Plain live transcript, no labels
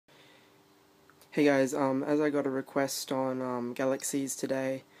Hey guys, as I got a request on Galaxies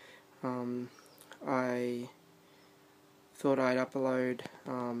today, I thought I'd upload,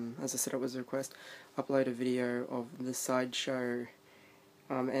 as I said it was a request, upload a video of the Sideshow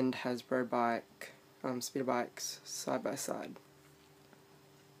and Hasbro Bike, Speeder Bikes side by side.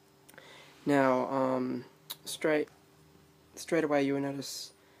 Now, straight away you will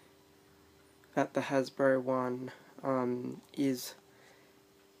notice that the Hasbro one is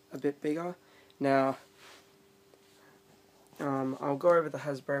a bit bigger. Now, I'll go over the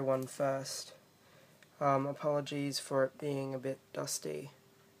Hasbro one first. Apologies for it being a bit dusty,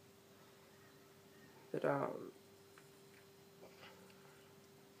 but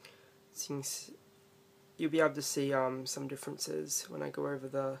you'll be able to see some differences when I go over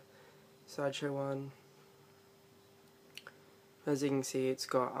the Sideshow one. As you can see, it's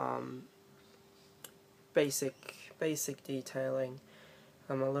got basic detailing,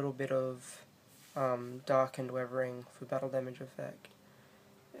 a little bit of darkened weathering for battle damage effect,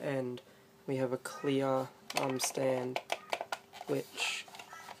 and we have a clear stand which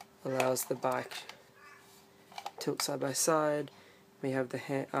allows the bike to tilt side by side. We have the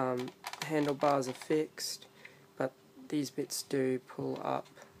handlebars are fixed, but these bits do pull up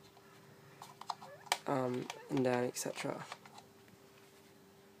and down, etc.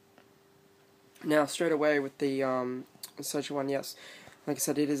 Now, straight away with the Social one, yes, like I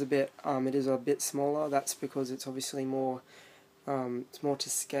said, it is a bit smaller. That's because it's obviously more. It's more to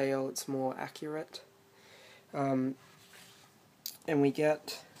scale. It's more accurate, and we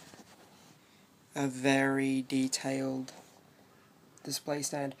get a very detailed display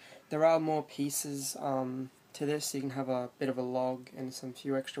stand. There are more pieces to this. You can have a bit of a log and some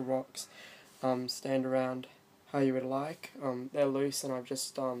few extra rocks stand around how you would like. They're loose, and I've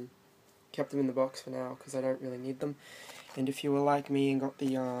just kept them in the box for now because I don't really need them. And if you were like me and got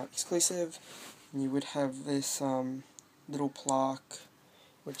the exclusive, you would have this little plaque,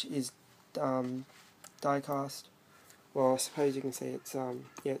 which is die-cast. Well, I suppose you can say it's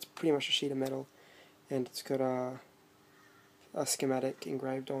it's pretty much a sheet of metal, and it's got a schematic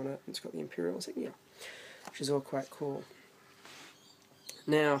engraved on it. It's got the Imperial insignia, which is all quite cool.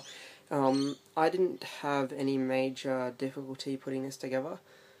 Now, I didn't have any major difficulty putting this together.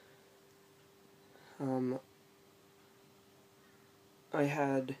 I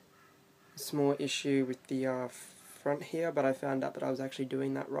had a small issue with the front here, but I found out that I was actually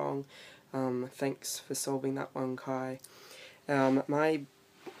doing that wrong. Thanks for solving that one, Kai. The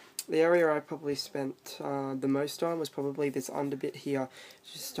area I probably spent the most on was probably this underbit here,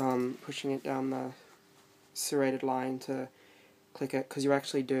 just pushing it down the serrated line to click it, because you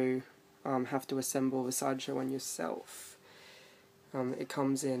actually do have to assemble the Sideshow one yourself. It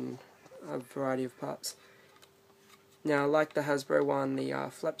comes in a variety of parts. Now, like the Hasbro one, the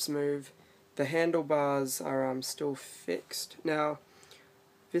flaps move. The handlebars are still fixed. Now,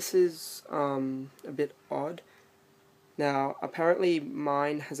 this is a bit odd. Now, apparently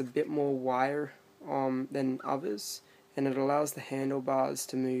mine has a bit more wire than others, and it allows the handlebars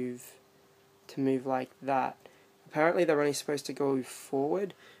to move like that. Apparently they're only supposed to go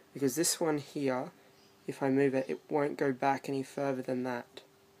forward, because this one here, if I move it, it won't go back any further than that.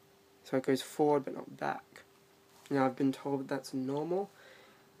 So it goes forward but not back. Now, I've been told that that's normal,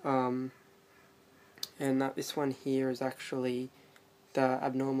 and that this one here is actually the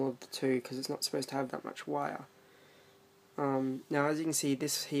abnormal of the two, because it's not supposed to have that much wire. Now, as you can see,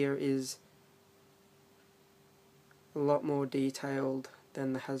 this here is a lot more detailed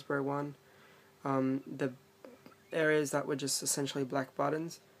than the Hasbro one. The areas that were just essentially black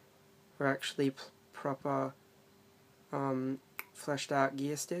buttons are actually proper fleshed out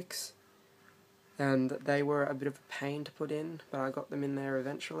gear sticks, and they were a bit of a pain to put in, but I got them in there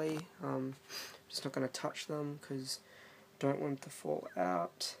eventually. Just not going to touch them because I don't want them to fall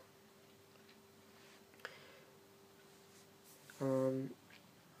out. And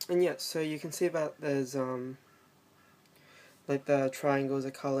yeah, so you can see that there's like the triangles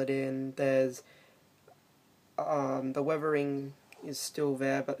are coloured in. There's the weathering is still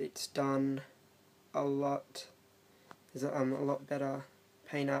there, but it's done a lot. There's a lot better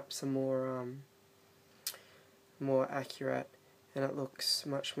paint ups and more accurate, and it looks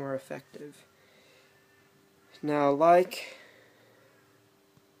much more effective. Now, like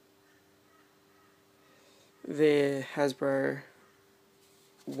the Hasbro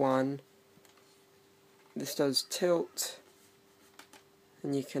one, this does tilt,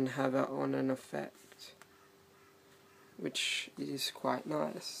 and you can have it on an effect, which is quite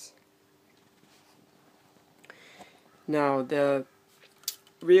nice. Now, the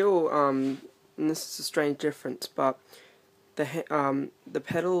real, and this is a strange difference, but the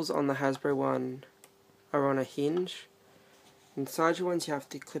pedals on the Hasbro one are on a hinge. And the Sideshow ones you have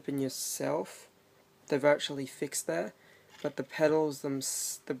to clip in yourself. They're virtually fixed there, but the pedals,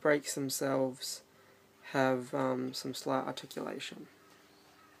 the brakes themselves, have some slight articulation.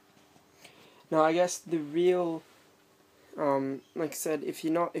 Now, I guess the real, like I said, if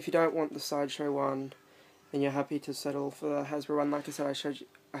you don't want the Sideshow one, and you're happy to settle for the Hasbro one, like I said,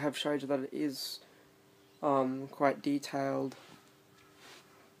 I have showed you that it is quite detailed,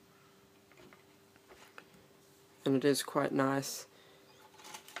 and it is quite nice.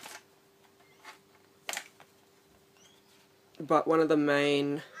 But one of the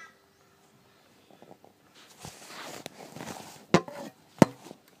main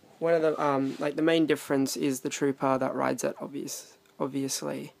the main difference is the trooper that rides it,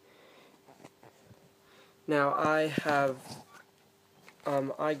 obviously. Now I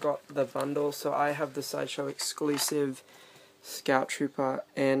got the bundle, so I have the Sideshow exclusive Scout Trooper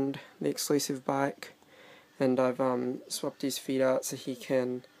and the exclusive bike, and I've swapped his feet out so he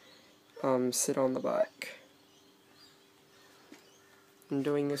can sit on the bike. And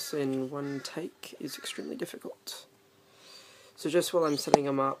doing this in one take is extremely difficult. So just while I'm setting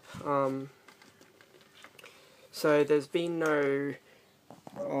them up, so there's been no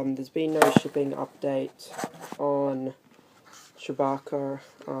shipping update on Chewbacca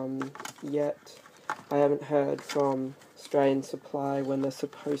yet. I haven't heard from Australian Supply when they're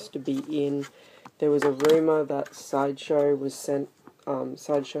supposed to be in. There was a rumor that Sideshow was sent.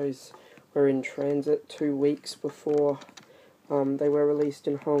 Sideshows were in transit 2 weeks before they were released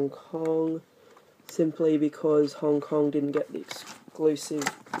in Hong Kong, simply because Hong Kong didn't get the exclusive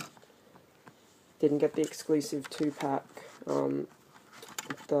 2-pack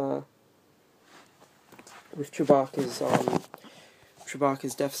with Chewbacca's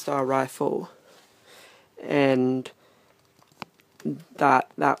Death Star rifle, and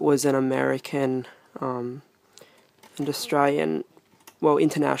that was an American and Australian, well,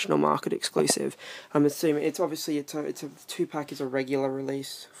 international market exclusive. I'm assuming it's a 2-pack is a regular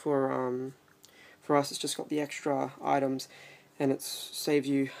release for us. It's just got the extra items, and it saves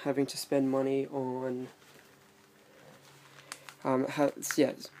you having to spend money on. Like I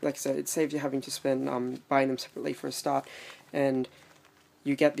said, it saves you having to spend buying them separately for a start, and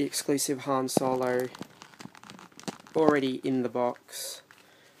you get the exclusive Han Solo already in the box.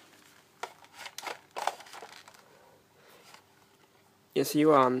 Yeah, so you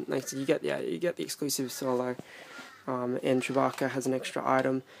like I said, you get the exclusive Solo, and Chewbacca has an extra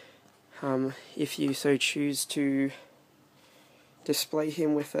item. If you so choose to display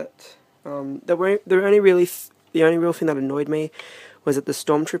him with it. The only real thing that annoyed me was that the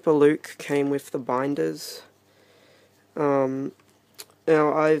Stormtrooper Luke came with the binders. Now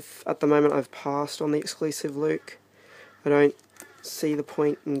at the moment I've passed on the exclusive Luke. I don't see the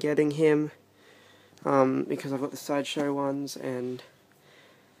point in getting him because I've got the Sideshow ones, and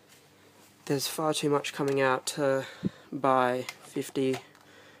there's far too much coming out to buy 50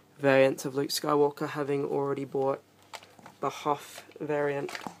 variants of Luke Skywalker, having already bought the Hoth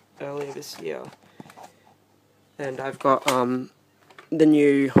variant earlier this year. And I've got the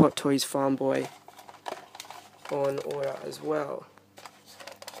new Hot Toys Farm Boy on order as well.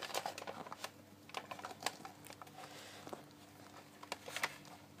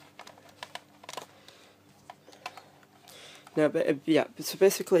 Now, so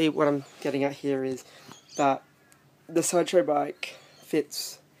basically what I'm getting at here is that the Sideshow bike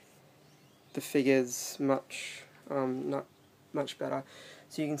fits the figures much better.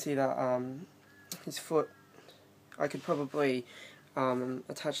 So you can see that his foot, I could probably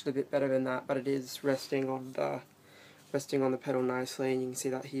attach it a bit better than that, but it is resting on the pedal nicely, and you can see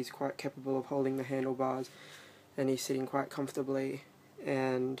that he's quite capable of holding the handlebars, and he's sitting quite comfortably,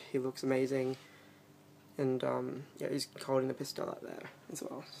 and he looks amazing. And yeah, he's holding the pistol up there as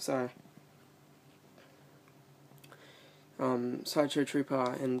well. So Sideshow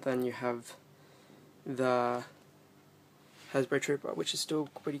Trooper, and then you have the Hasbro Trooper, which is still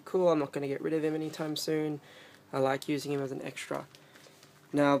pretty cool. I'm not going to get rid of him anytime soon. I like using him as an extra.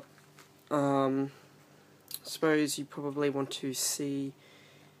 Now, suppose you probably want to see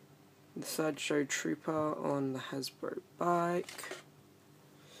the Sideshow Trooper on the Hasbro bike.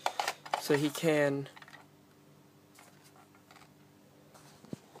 So he can.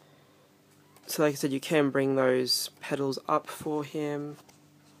 So like I said, you can bring those pedals up for him.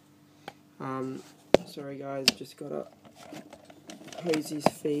 Sorry guys, just gotta hose his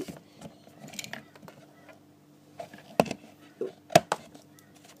feet.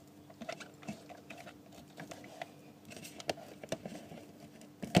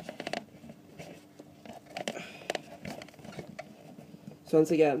 So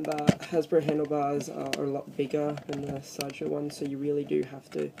once again, the Hasbro handlebars are a lot bigger than the Sideshow ones, so you really do have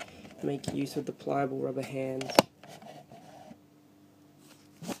to make use of the pliable rubber hands.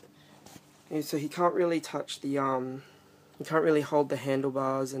 And so he can't really touch the he can't really hold the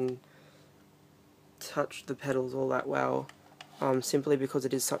handlebars and touch the pedals all that well, simply because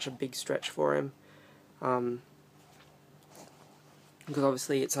it is such a big stretch for him. Because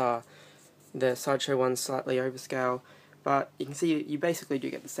obviously it's the Sideshow one's slightly overscale, but you can see you basically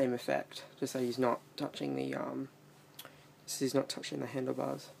do get the same effect, just so he's not touching the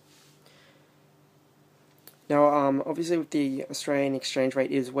handlebars. Now, obviously with the Australian exchange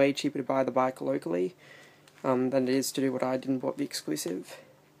rate, it is way cheaper to buy the bike locally than it is to do what I did and bought the exclusive.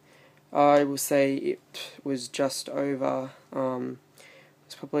 I will say it was just over,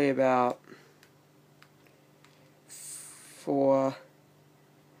 it's probably about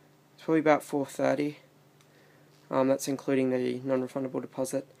 $430. That's including the non-refundable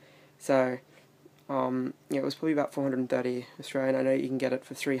deposit. So, yeah, it was probably about 430 Australian. I know you can get it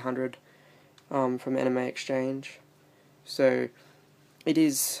for 300 from Anime Exchange. So, it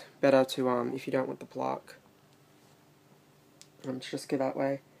is better to, if you don't want the plaque, to just go that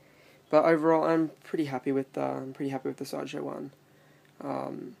way. But overall, I'm pretty happy with the Sideshow one.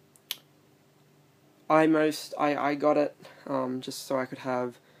 I got it just so I could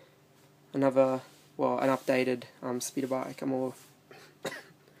have an updated speeder bike, a more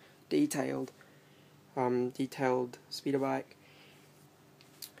detailed speeder bike.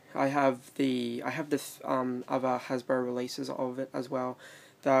 I have the other Hasbro releases of it as well.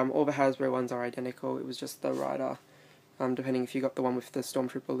 All the Hasbro ones are identical. It was just the rider, depending if you got the one with the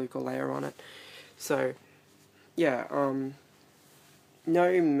Stormtrooper Luke or Leia on it. So, yeah, I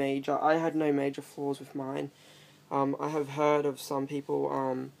had no major flaws with mine. I have heard of some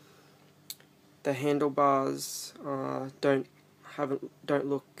people, the handlebars don't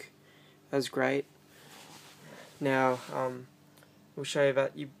look as great. Now, we'll show you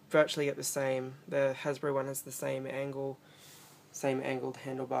that you virtually get the same. The Hasbro one has the same angled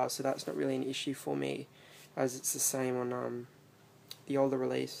handlebars, so that's not really an issue for me, as it's the same on the older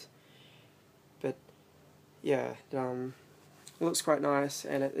release. But yeah, it looks quite nice,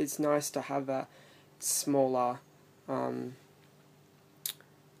 and it's nice to have a smaller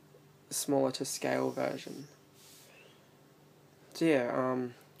to scale version. So yeah,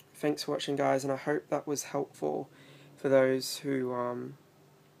 thanks for watching, guys, and I hope that was helpful for those who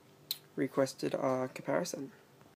requested a comparison.